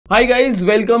Hi guys,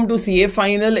 welcome to CA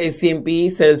Final SCMP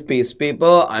self-paced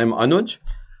paper. I'm Anuj.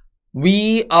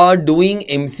 We are doing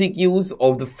MCQs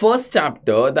of the first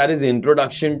chapter, that is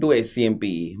Introduction to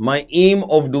SCMP. My aim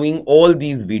of doing all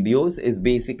these videos is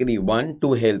basically one,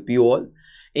 to help you all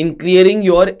in clearing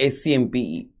your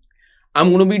SCMP. I'm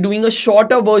going to be doing a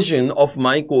shorter version of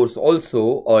my course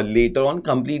also later on,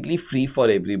 completely free for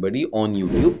everybody on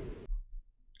YouTube.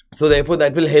 So therefore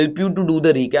that will help you to do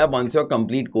the recap once your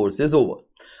complete course is over.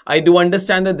 I do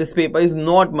understand that this paper is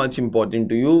not much important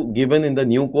to you given in the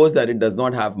new course that it does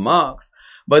not have marks,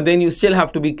 but then you still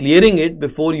have to be clearing it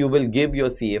before you will give your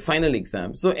CA final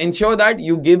exam. So ensure that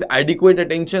you give adequate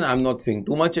attention. I'm not saying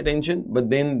too much attention, but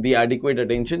then the adequate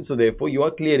attention. So therefore you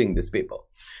are clearing this paper.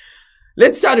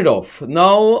 Let's start it off.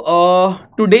 Now,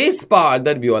 today's part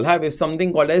that we all have is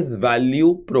something called as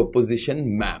value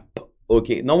proposition map.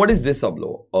 Okay, now what is this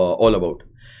all about?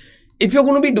 If you're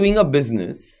going to be doing a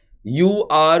business, you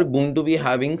are going to be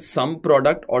having some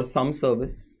product or some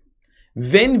service.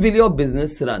 When will your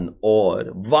business run, or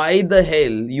why the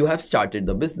hell you have started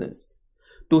the business?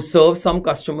 To serve some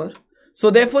customer.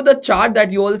 So therefore the chart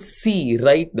that you all see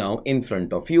right now in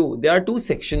front of you, there are two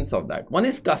sections of that. One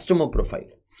is customer profile.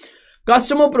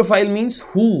 Customer profile means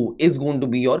who is going to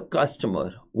be your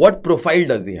customer. What profile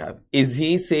does he have? Is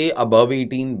he, say, above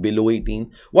 18, below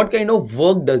 18? What kind of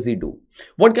work does he do?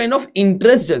 What kind of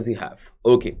interest does he have?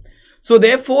 Okay. So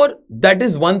therefore, that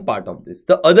is one part of this.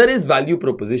 The other is value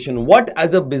proposition. What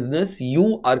as a business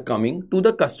you are coming to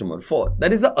the customer for?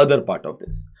 That is the other part of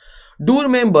this. Do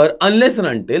remember, unless and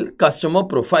until customer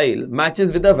profile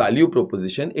matches with the value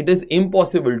proposition, it is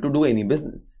impossible to do any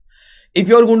business. If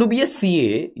you are going to be a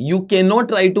CA, you cannot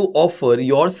try to offer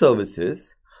your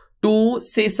services to,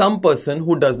 say, some person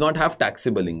who does not have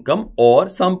taxable income or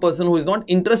some person who is not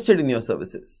interested in your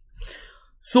services.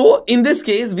 So in this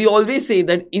case, we always say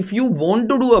that if you want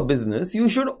to do a business, you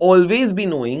should always be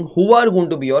knowing who are going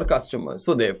to be your customers.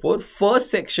 So therefore,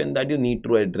 first section that you need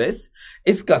to address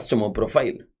is customer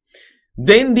profile.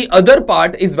 Then the other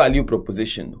part is value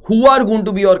proposition. Who are going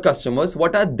to be your customers?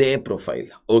 What are their profile?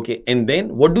 Okay. And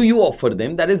then what do you offer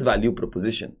them? That is value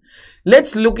proposition.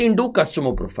 Let's look into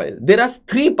customer profile. There are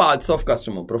three parts of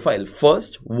customer profile.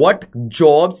 First, what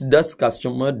jobs does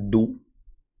customer do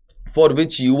for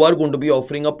which you are going to be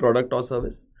offering a product or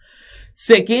service?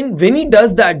 Second, when he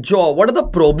does that job, what are the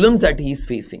problems that he is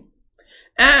facing?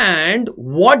 And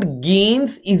what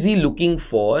gains is he looking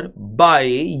for by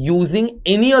using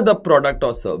any other product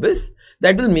or service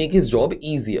that will make his job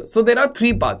easier? So there are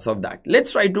three parts of that.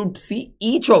 Let's try to see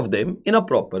each of them in a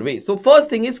proper way. So first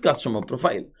thing is customer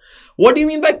profile. What do you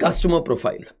mean by customer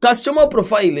profile? Customer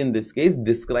profile in this case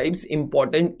describes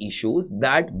important issues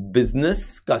that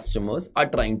business customers are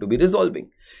trying to be resolving.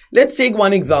 Let's take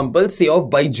one example, say of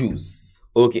Byju's.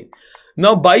 Okay.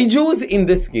 Now Byju's in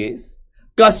this case,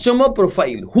 customer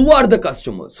profile. Who are the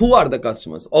customers? Who are the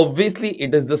customers? Obviously,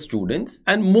 it is the students,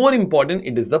 and more important,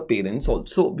 it is the parents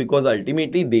also, because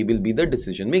ultimately they will be the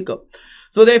decision maker.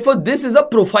 So therefore, this is a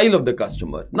profile of the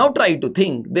customer. Now try to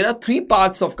think. There are three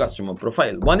parts of customer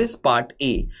profile. One is part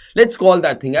A. Let's call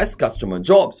that thing as customer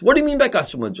jobs. What do you mean by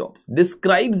customer jobs?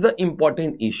 Describes the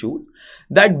important issues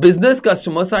that business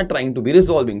customers are trying to be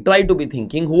resolving. Try to be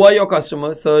thinking, who are your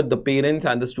customers, sir? The parents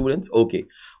and the students. Okay.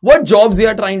 What jobs they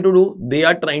are trying to do? They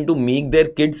are trying to make their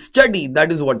kids study.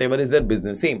 That is whatever is their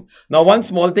business aim. Now, one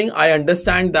small thing, I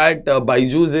understand that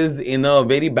Byju's is in a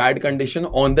very bad condition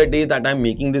on the day that I'm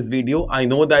making this video. I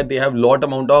know that they have lot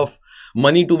amount of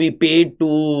money to be paid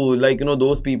to,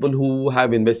 those people who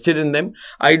have invested in them.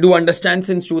 I do understand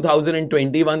since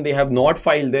 2021, they have not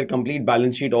filed their complete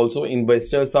balance sheet also.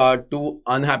 Investors are too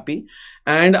unhappy.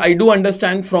 And I do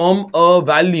understand from a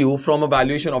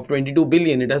valuation of 22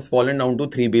 billion, it has fallen down to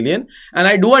 3 billion. And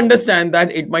I do understand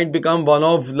that it might become one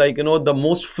of the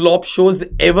most flop shows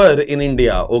ever in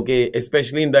India. Okay.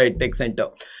 Especially in the tech center.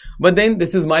 But then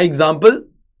this is my example.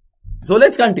 So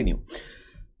let's continue.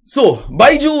 So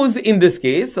Byju's in this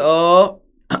case,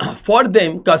 for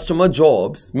them, customer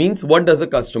jobs means what does a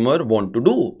customer want to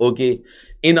do? Okay.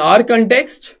 In our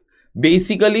context,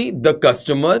 basically the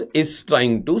customer is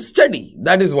trying to study.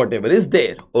 That is whatever is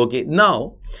there. Okay.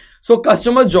 Now, so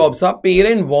customer jobs are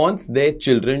parent wants their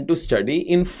children to study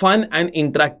in fun and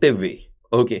interactive way.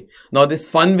 Okay. Now this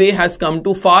fun way has come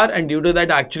too far, and due to that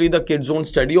actually the kids don't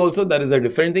study also. That is a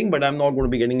different thing, but I'm not going to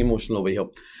be getting emotional over here.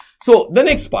 So the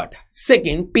next part,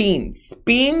 second, pains.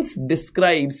 Pains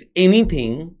describes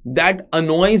anything that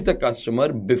annoys the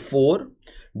customer before,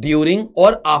 during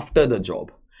or after the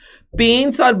job.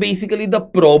 Pains are basically the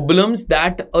problems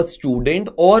that a student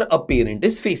or a parent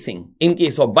is facing. In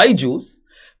case of Byju's,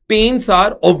 Pains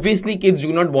are obviously kids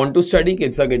do not want to study,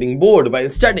 kids are getting bored while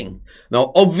studying.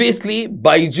 Now obviously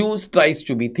Byju's tries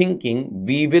to be thinking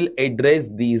we will address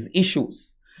these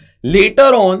issues. Later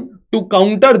on, to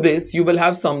counter this, you will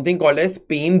have something called as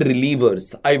pain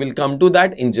relievers. I will come to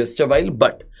that in just a while,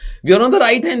 but we are on the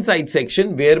right hand side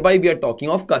section whereby we are talking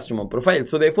of customer profile.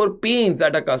 So therefore, pains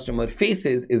that a customer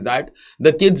faces is that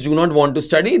the kids do not want to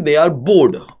study, they are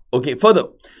bored. Okay, further.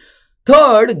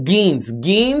 Third, gains.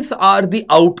 Gains are the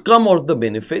outcome or the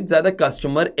benefits that the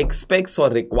customer expects or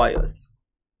requires,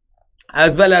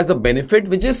 as well as the benefit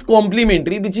which is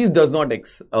complementary, which he does not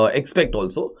expect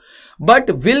also,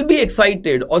 but will be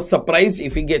excited or surprised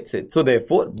if he gets it. So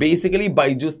therefore, basically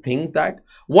Byju's thinks that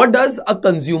what does a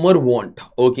consumer want?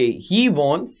 Okay, he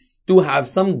wants to have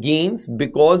some gains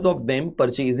because of them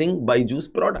purchasing Byju's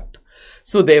product.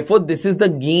 So therefore, this is the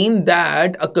gain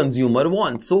that a consumer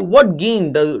wants. So what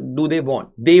gain do they want?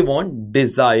 They want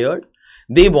desired,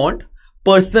 they want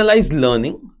personalized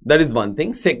learning. That is one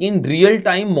thing. Second,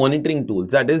 real-time monitoring tools.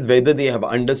 That is whether they have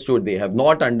understood, they have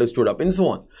not understood up and so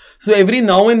on. So every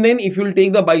now and then, if you'll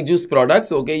take the Byju's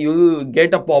products, okay, you'll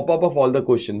get a pop-up of all the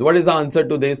questions. What is the answer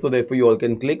to this? So therefore, you all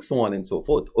can click, so on and so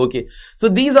forth. Okay. So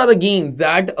these are the gains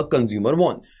that a consumer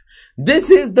wants. This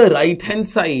is the right-hand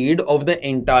side of the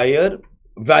entire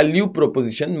value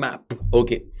proposition map.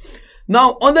 Okay.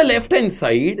 Now, on the left-hand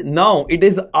side, now it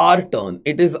is our turn.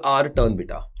 It is our turn,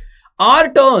 beta.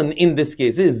 Our turn in this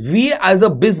case is we as a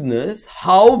business,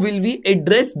 how will we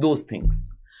address those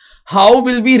things? How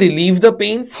will we relieve the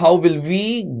pains? How will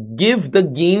we give the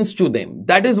gains to them?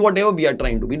 That is whatever we are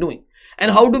trying to be doing.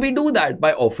 And how do we do that?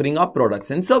 By offering our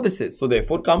products and services. So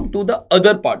therefore, come to the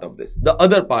other part of this. The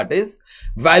other part is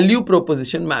value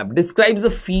proposition map. Describes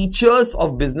the features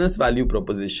of business value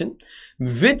proposition,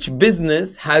 which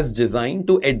business has designed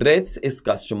to address its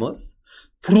customers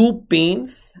through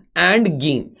pains and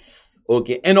gains.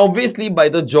 Okay, and obviously by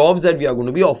the jobs that we are going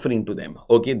to be offering to them.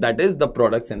 Okay, that is the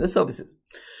products and the services.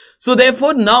 So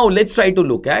therefore, now let's try to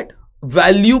look at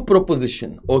value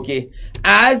proposition. Okay,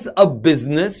 as a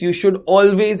business, you should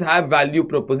always have value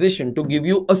proposition. To give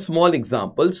you a small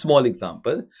example,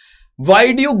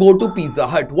 why do you go to Pizza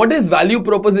Hut? What is value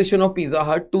proposition of Pizza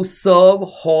Hut? To serve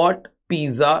hot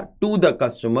pizza to the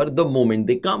customer the moment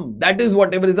they come. That is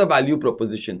whatever is a value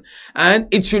proposition, and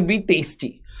it should be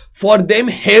tasty. For them,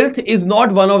 health is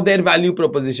not one of their value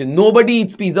proposition. Nobody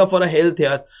eats pizza for a health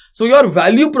here. So your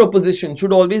value proposition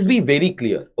should always be very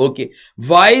clear. Okay,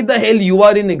 why the hell you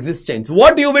are in existence?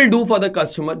 What you will do for the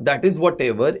customer? That is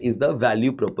whatever is the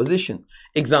value proposition.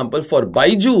 Example for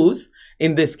Byju's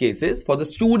in this case is for the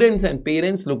students and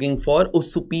parents looking for a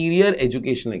superior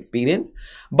educational experience.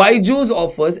 Byju's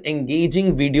offers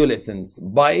engaging video lessons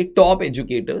by top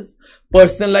educators,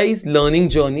 personalized learning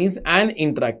journeys and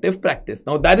interactive practice.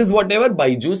 Now that is whatever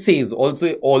Byju says.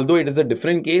 Also, although it is a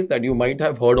different case that you might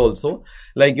have heard also,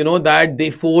 like that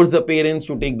they force the parents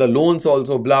to take the loans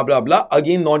also, blah blah blah,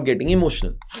 again not getting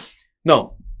emotional.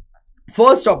 Now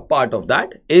first part of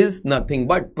that is nothing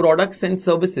but products and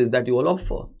services that you all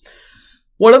offer.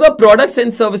 What are the products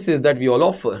and services that we all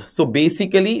offer? So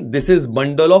basically, this is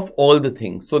bundle of all the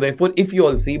things. So therefore, if you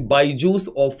all see, Byju's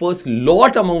offers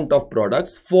lot amount of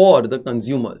products for the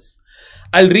consumers.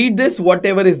 I'll read this,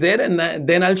 whatever is there, and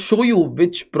then I'll show you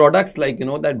which products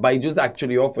that Byju's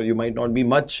actually offer. You might not be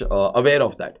much aware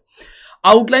of that.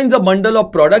 Outlines a bundle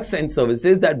of products and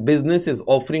services that business is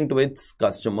offering to its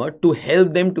customer to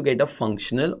help them to get a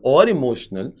functional or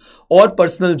emotional or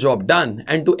personal job done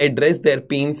and to address their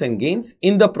pains and gains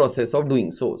in the process of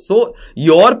doing so. So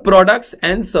your products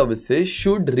and services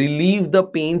should relieve the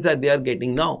pains that they are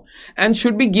getting now and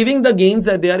should be giving the gains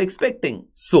that they are expecting.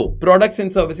 So products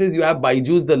and services, you have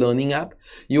Byju's the learning app,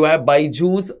 you have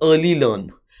Byju's Early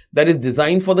Learn. That is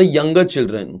designed for the younger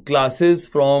children, classes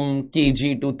from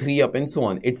KG to 3 up and so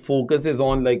on. It focuses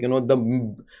on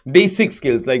the basic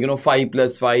skills like 5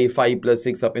 plus 5, 5 plus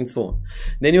 6 up and so on.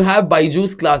 Then you have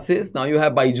Byju's classes. Now you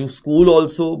have Byju's school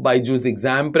also, Byju's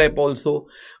exam prep also,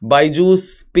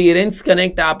 Byju's Parents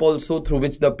Connect app also, through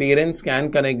which the parents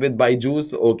can connect with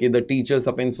Byju's, okay, the teachers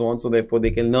up and so on. So therefore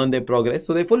they can learn their progress.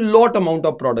 So therefore lot amount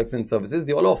of products and services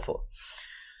they all offer.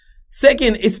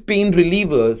 Second is pain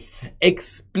relievers.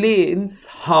 Explains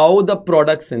how the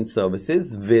products and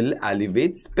services will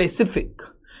alleviate specific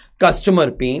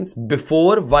customer pains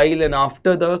before, while and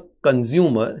after the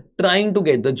consumer trying to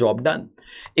get the job done.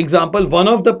 Example, one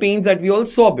of the pains that we all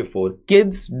saw before,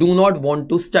 kids do not want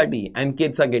to study and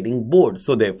kids are getting bored.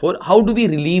 So therefore, how do we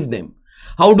relieve them?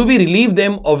 How do we relieve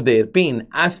them of their pain?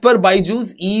 As per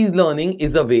Byju's, e-learning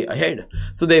is a way ahead.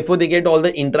 So therefore, they get all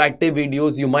the interactive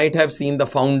videos. You might have seen the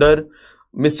founder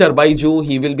Mr. Baiju,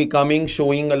 he will be coming,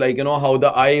 showing like, how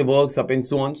the eye works up and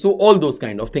so on. So all those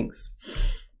kind of things.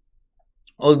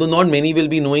 Although not many will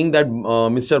be knowing that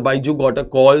Mr. Baiju got a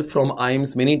call from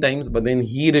IIMS many times, but then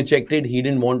he rejected. He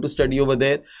didn't want to study over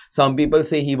there. Some people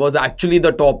say he was actually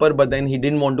the topper, but then he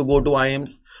didn't want to go to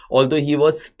IIMS. Although he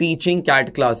was teaching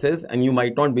CAT classes, and you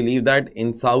might not believe that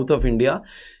in south of India,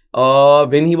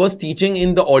 when he was teaching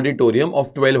in the auditorium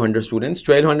of 1200 students,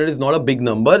 1200 is not a big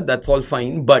number, that's all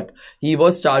fine, but he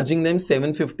was charging them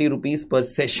 750 rupees per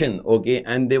session, okay,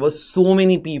 and there were so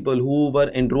many people who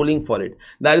were enrolling for it.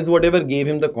 That is whatever gave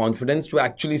him the confidence to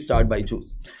actually start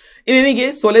Byju's. In any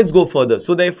case, so let's go further.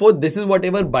 So therefore, this is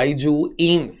whatever Byju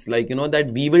aims, like,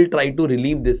 that we will try to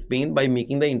relieve this pain by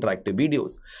making the interactive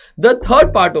videos. The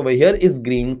third part over here is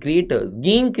game creators.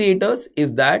 Game creators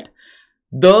is that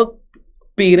the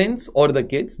parents or the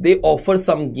kids, they offer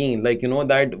some gain, like,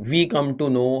 that we come to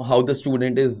know how the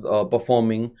student is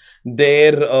performing,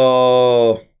 their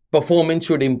performance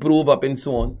should improve up and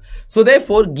so on. So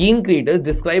therefore, gain creators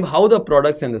describe how the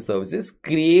products and the services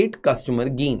create customer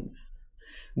gains.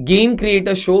 Gain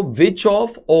creators show which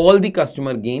of all the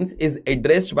customer gains is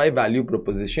addressed by value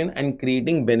proposition and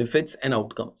creating benefits and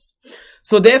outcomes.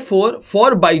 So therefore,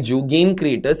 for Byju, gain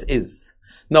creators is,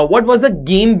 now, what was a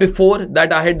gain before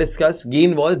that I had discussed?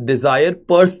 Gain was desire,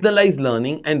 personalized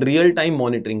learning and real-time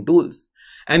monitoring tools.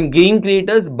 And gain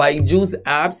creators, Byju's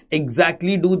apps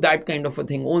exactly do that kind of a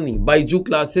thing only. Byju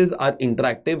classes are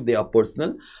interactive, they are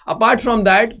personal. Apart from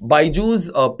that, Byju's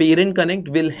Parent Connect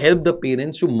will help the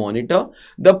parents to monitor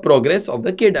the progress of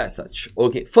the kid as such.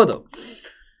 Okay, further.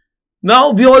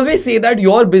 Now, we always say that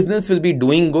your business will be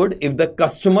doing good if the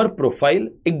customer profile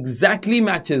exactly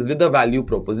matches with the value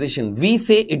proposition. We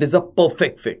say it is a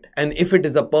perfect fit. And if it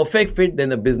is a perfect fit, then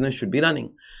the business should be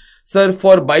running. Sir,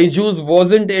 for Byju's,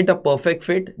 wasn't it a perfect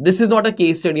fit? This is not a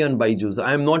case study on Byju's.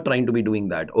 I am not trying to be doing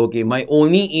that. Okay, my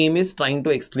only aim is trying to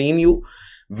explain you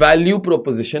value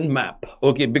proposition map.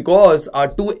 Okay, because our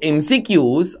two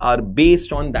MCQs are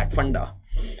based on that funda.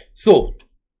 So,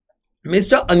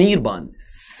 Mr. Anirban,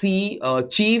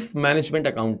 Chief Management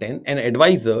Accountant and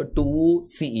Advisor to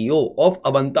CEO of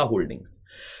Avanta Holdings.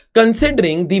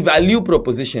 Considering the value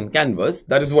proposition canvas,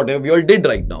 that is whatever we all did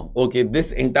right now. Okay,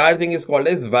 this entire thing is called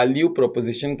as value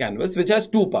proposition canvas, which has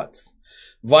two parts.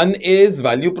 One is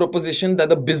value proposition that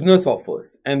the business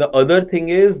offers, and the other thing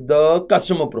is the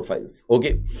customer profiles.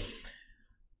 Okay.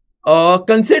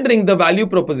 Considering the value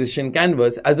proposition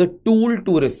canvas as a tool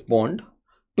to respond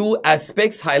to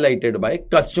aspects highlighted by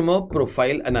customer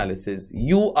profile analysis.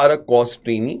 You are a cost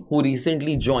trainee who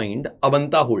recently joined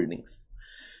Avanta Holdings.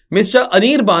 Mr.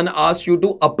 Anirban asked you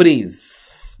to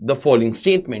appraise the following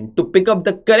statement to pick up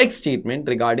the correct statement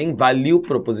regarding value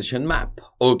proposition map.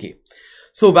 Okay.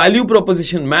 So value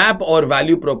proposition map or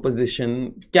value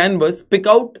proposition canvas, pick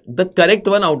out the correct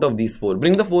one out of these four.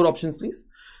 Bring the four options, please.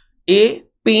 A,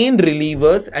 pain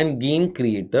relievers and gain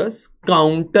creators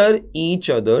counter each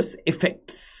other's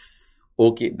effects.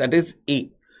 Okay, that is A.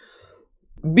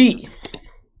 B,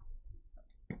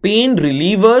 pain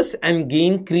relievers and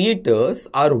gain creators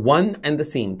are one and the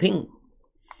same thing.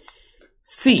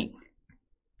 C,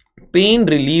 pain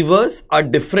relievers are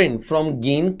different from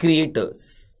gain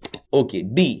creators. Okay,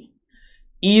 D,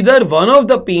 either one of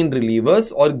the pain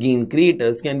relievers or gain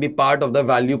creators can be part of the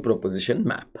value proposition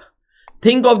map.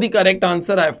 Think of the correct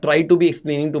answer. I have tried to be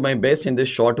explaining to my best in this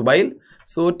short while.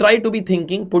 So try to be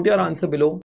thinking. Put your answer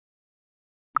below.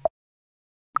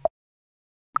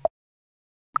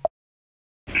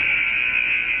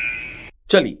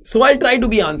 Chali. So I'll try to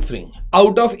be answering.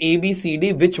 Out of A, B, C,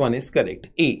 D, which one is correct?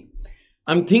 A.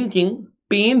 I'm thinking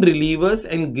pain relievers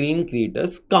and gain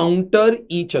creators counter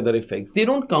each other effects. They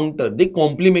don't counter. They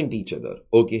complement each other.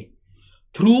 Okay.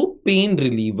 Through pain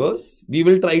relievers, we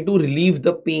will try to relieve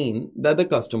the pain that the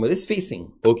customer is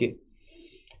facing. Okay.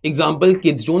 Example,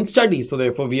 kids don't study. So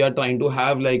therefore, we are trying to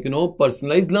have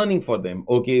personalized learning for them.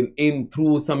 Okay.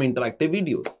 Through some interactive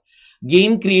videos.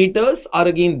 Gain creators are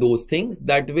again those things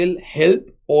that will help,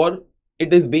 or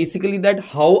it is basically that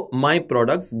how my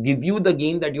products give you the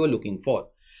gain that you are looking for.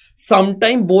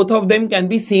 Sometimes both of them can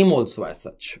be same also as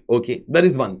such. Okay, that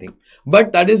is one thing.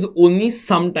 But that is only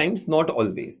sometimes, not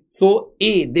always. So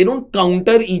A, they don't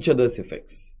counter each other's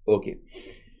effects. Okay.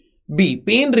 B,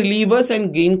 pain relievers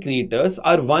and gain creators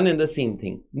are one and the same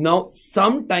thing. Now,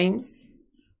 sometimes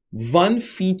one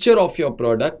feature of your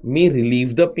product may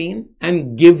relieve the pain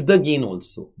and give the gain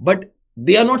also. But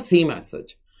they are not same as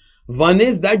such. One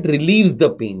is that relieves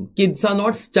the pain. Kids are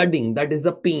not studying. That is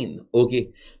a pain. Okay.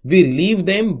 We relieve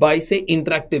them by, say,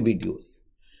 interactive videos.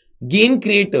 Gain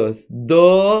creators,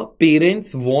 the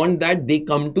parents want that they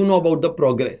come to know about the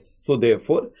progress. So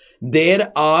therefore,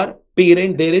 there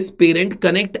is parent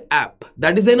connect app.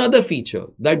 That is another feature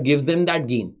that gives them that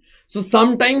gain. So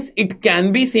sometimes it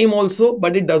can be same also,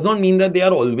 but it does not mean that they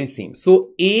are always same. So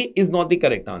A is not the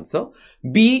correct answer.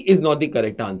 B is not the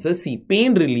correct answer. C,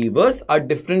 pain relievers are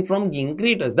different from gain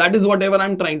creators. That is whatever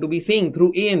I'm trying to be saying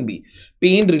through A and B.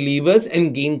 Pain relievers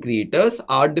and gain creators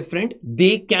are different.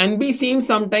 They can be same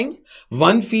sometimes.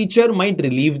 One feature might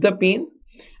relieve the pain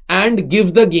and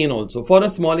give the gain also. For a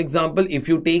small example, if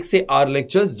you take say our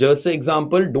lectures, just an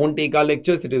example, don't take our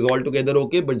lectures, it is altogether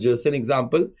okay, but just an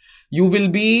example, you will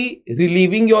be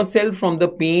relieving yourself from the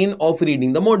pain of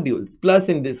reading the modules. Plus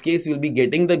in this case, you will be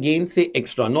getting the gain, say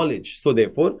extra knowledge. So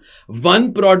therefore,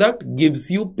 one product gives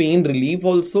you pain relief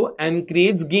also and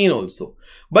creates gain also.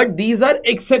 But these are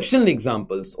exceptional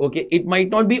examples, okay? It might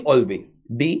not be always.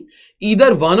 D,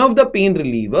 either one of the pain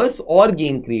relievers or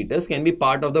gain creators can be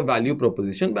part of the value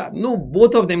proposition map. No,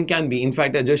 both of them can be. In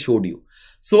fact, I just showed you.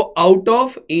 So out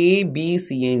of A, B,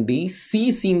 C and D, C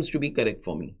seems to be correct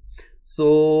for me.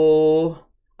 So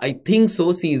I think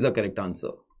so C is the correct answer.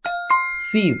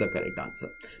 C is the correct answer.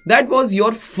 That was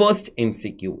your first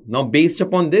MCQ. Now based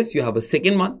upon this, you have a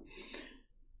second one.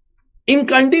 In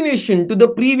continuation to the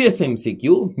previous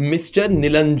MCQ, Mr.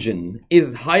 Nilanjan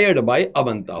is hired by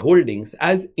Avanta Holdings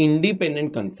as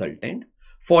independent consultant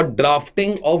for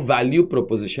drafting of value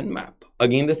proposition map.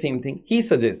 Again the same thing. He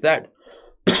suggests that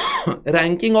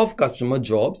ranking of customer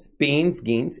jobs, pains,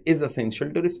 gains is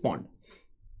essential to respond.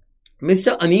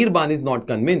 Mr. Anirban is not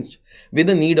convinced with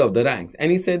the need of the ranks, and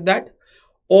he said that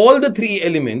all the three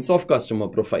elements of customer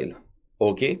profile.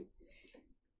 Okay.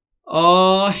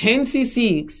 Hence he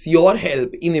seeks your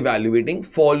help in evaluating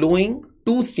following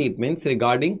two statements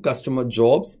regarding customer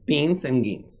jobs, pains and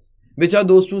gains. Which are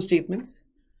those two statements?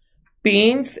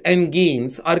 Pains and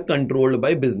gains are controlled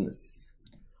by business.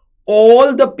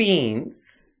 All the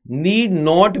pains need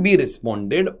not be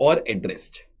responded or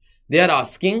addressed. They are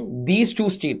asking these two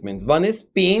statements. One is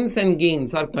pains and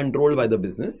gains are controlled by the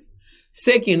business.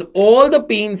 Second, all the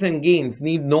pains and gains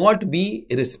need not be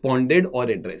responded or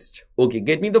addressed. Okay,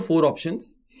 get me the four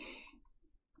options.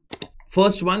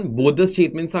 First one, both the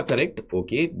statements are correct.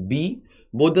 Okay. B,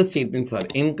 both the statements are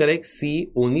incorrect. C,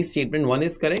 only statement 1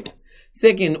 is correct.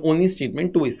 Second, only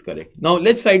statement 2 is correct. Now,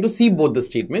 let's try to see both the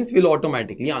statements. We'll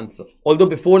automatically answer. Although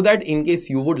before that, in case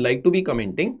you would like to be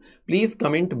commenting, please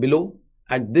comment below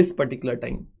at this particular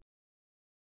time.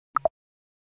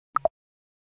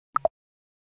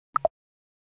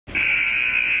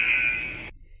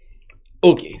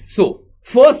 Okay, so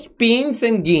first, pains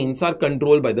and gains are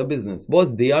controlled by the business.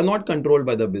 Boss, they are not controlled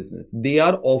by the business. They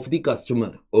are of the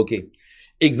customer. Okay.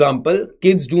 Example,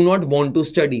 kids do not want to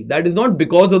study. That is not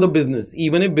because of the business.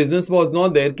 Even if business was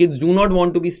not there, kids do not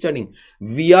want to be studying.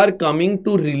 We are coming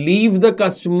to relieve the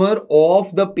customer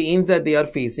of the pains that they are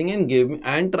facing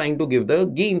and trying to give the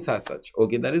gains as such.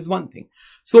 Okay, that is one thing.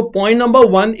 So point number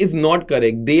 1 is not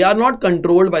correct. They are not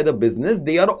controlled by the business.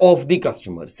 They are of the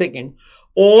customer. Second,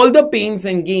 all the pains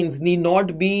and gains need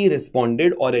not be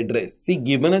responded or addressed. See,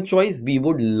 given a choice, we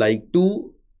would like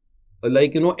to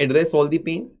address all the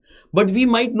pains, but we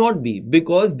might not be,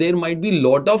 because there might be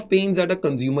lot of pains that a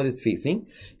consumer is facing.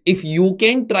 If you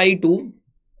can try to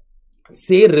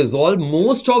say resolve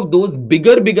most of those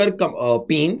bigger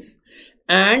pains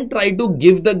and try to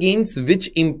give the gains which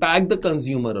impact the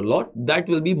consumer a lot, that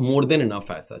will be more than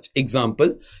enough as such.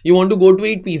 Example, you want to go to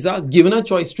eat pizza, given a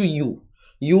choice to you.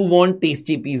 You want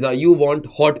tasty pizza, you want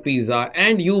hot pizza,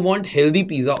 and you want healthy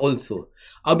pizza also.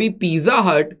 Abhi Pizza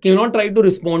Hut cannot try to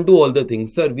respond to all the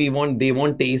things. Sir, they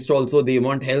want taste also, they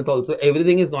want health also.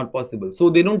 Everything is not possible. So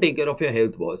they don't take care of your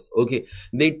health, boss. Okay.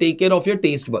 They take care of your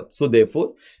taste buds. So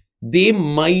therefore, they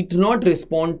might not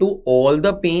respond to all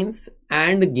the pains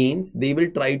and gains. They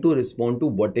will try to respond to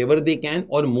whatever they can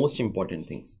or most important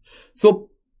things.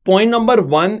 So point number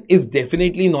 1 is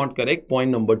definitely not correct. Point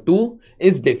number 2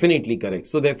 is definitely correct.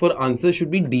 So therefore, answer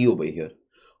should be D over here.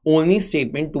 Only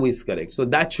statement 2 is correct. So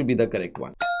that should be the correct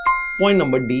one. Point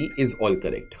number D is all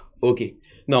correct. Okay.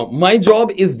 Now, my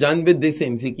job is done with this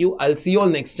MCQ. I'll see you all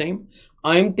next time.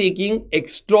 I am taking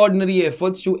extraordinary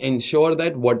efforts to ensure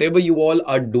that whatever you all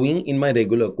are doing in my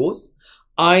regular course,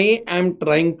 I am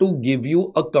trying to give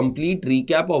you a complete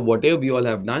recap of whatever you all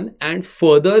have done, and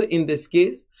further in this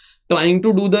case, trying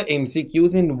to do the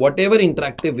MCQs in whatever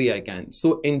interactive way I can.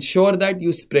 So ensure that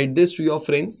you spread this to your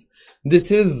friends.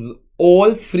 This is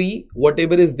all free.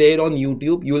 Whatever is there on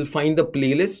YouTube, you will find the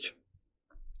playlist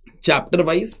chapter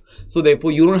wise. So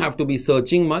therefore, you don't have to be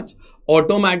searching much.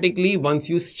 automatically once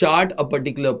you start a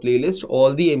particular playlist,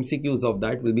 all the MCQs of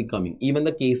that will be coming. Even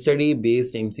the case study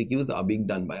based MCQs are being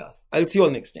done by us. I'll see you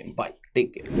all next time. Bye.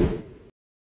 Take care.